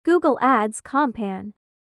Google Ads compaign.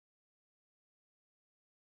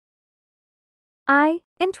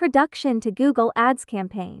 Introduction to Google Ads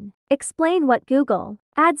campaign. Explain what Google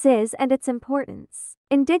Ads is and its importance.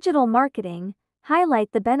 In digital marketing,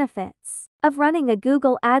 highlight the benefits of running a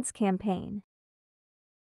Google Ads campaign.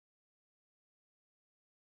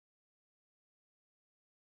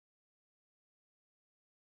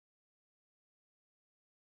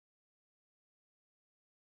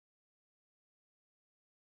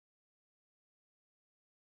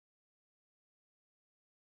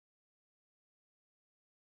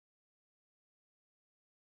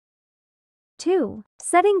 Two,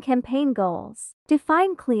 setting campaign goals.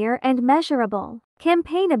 Define clear and measurable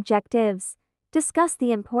campaign objectives. Discuss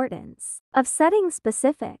the importance of setting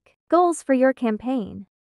specific goals for your campaign.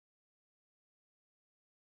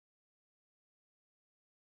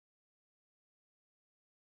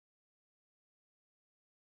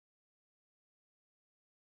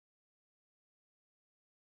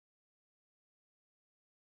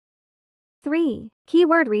 Three,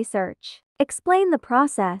 keyword research. Explain the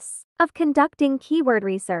process of conducting keyword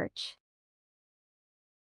research.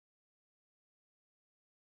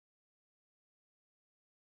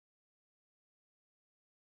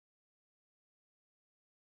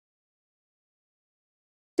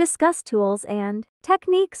 Discuss tools and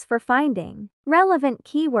techniques for finding relevant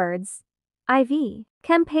keywords. IV.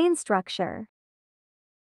 Campaign structure.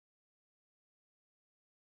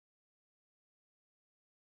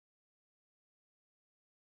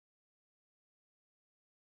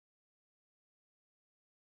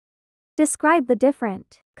 Describe the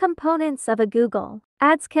different components of a Google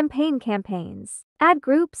Ads campaigns, ad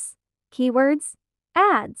groups, keywords,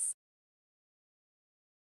 ads.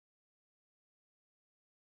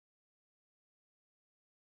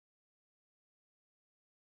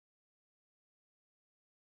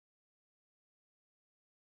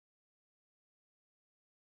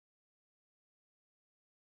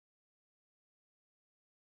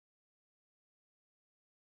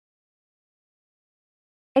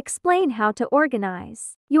 Explain how to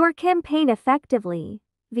organize your campaign effectively.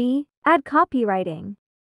 V. Ad copywriting.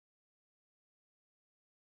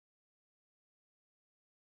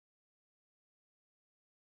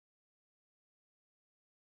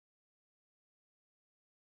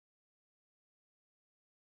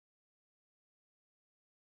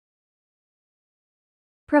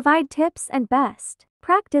 Provide tips and best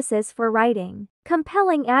practices for writing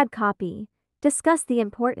compelling ad copy. Discuss the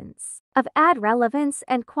importance of ad relevance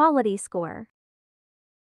and quality score.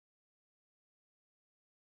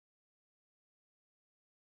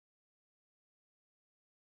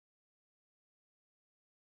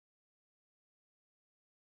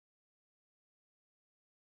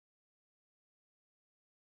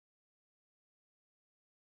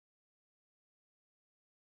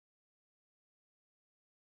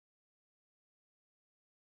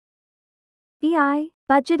 BI,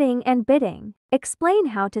 budgeting and bidding. Explain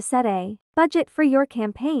how to set a budget for your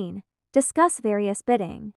campaign. Discuss various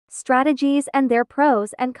bidding strategies and their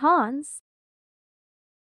pros and cons.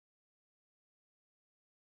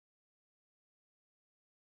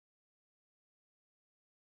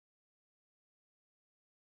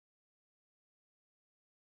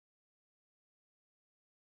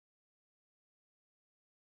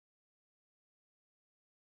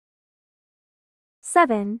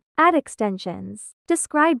 Seven, ad extensions.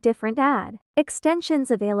 Describe different ad extensions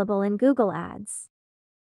available in Google Ads.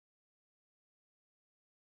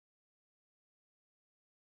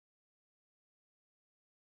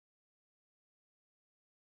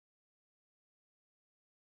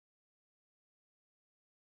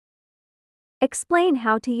 Explain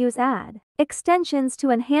how to use ad extensions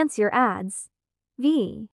to enhance your ads.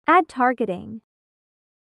 V. Ad targeting.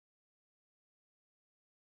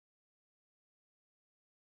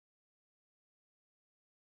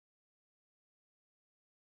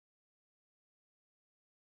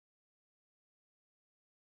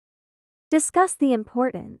 Discuss the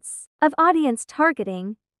importance of audience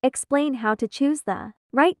targeting. Explain how to choose the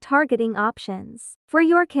right targeting options for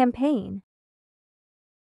your campaign.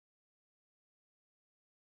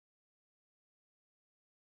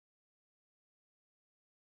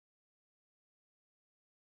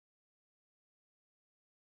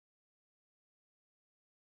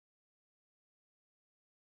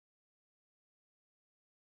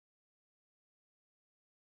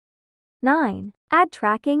 Nine, ad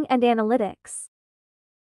tracking and analytics.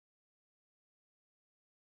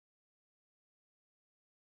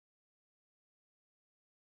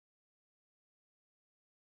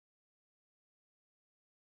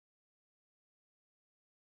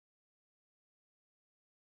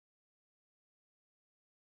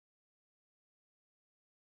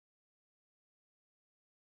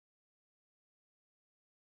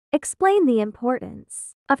 Explain the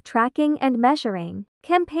importance of tracking and measuring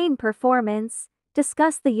campaign performance.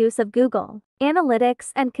 Discuss the use of Google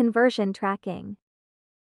Analytics and conversion tracking.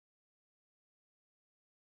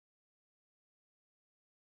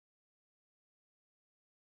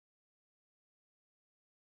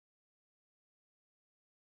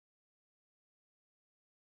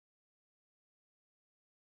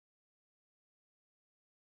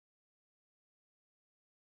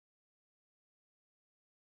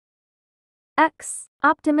 X.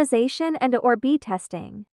 Optimization and/or B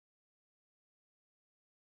testing.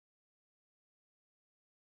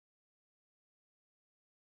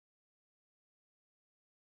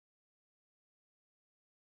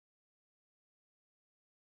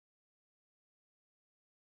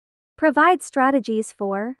 Provide strategies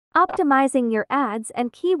for optimizing your ads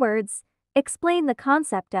and keywords. Explain the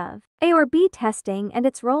concept of A or B testing and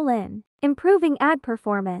its role in improving ad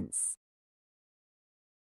performance.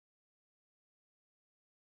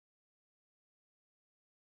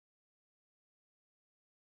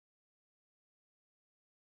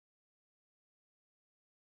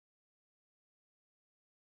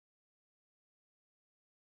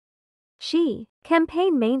 She.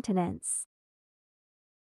 Campaign maintenance.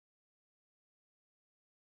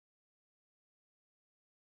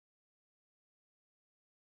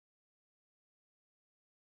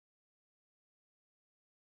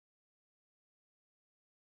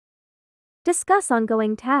 Discuss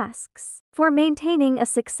ongoing tasks for maintaining a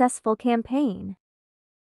successful campaign.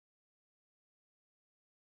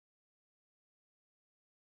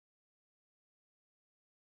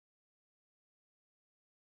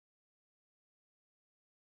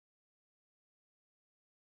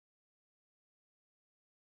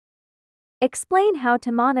 Explain how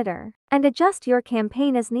to monitor and adjust your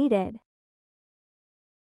campaign as needed.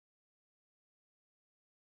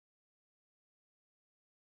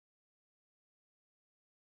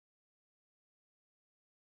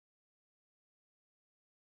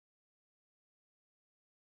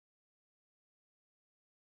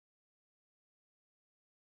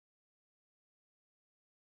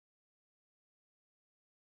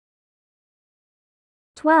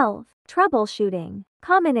 '12. Troubleshooting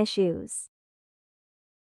common issues.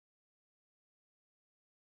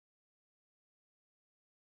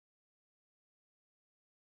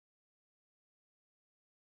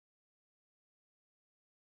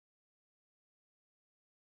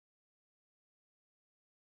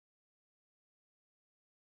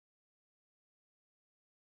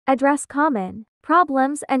 Address common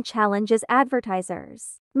problems and challenges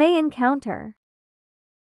advertisers may encounter.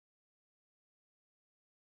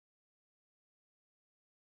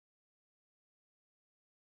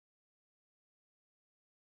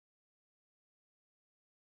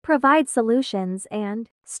 Provide solutions and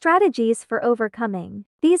strategies for overcoming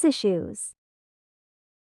these issues.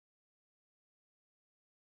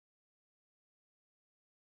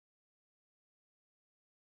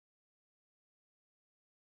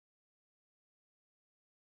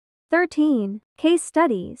 '13. Case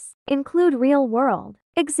studies include real-world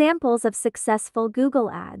examples of successful Google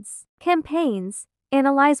Ads campaigns.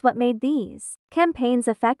 Analyze what made these campaigns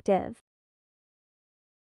effective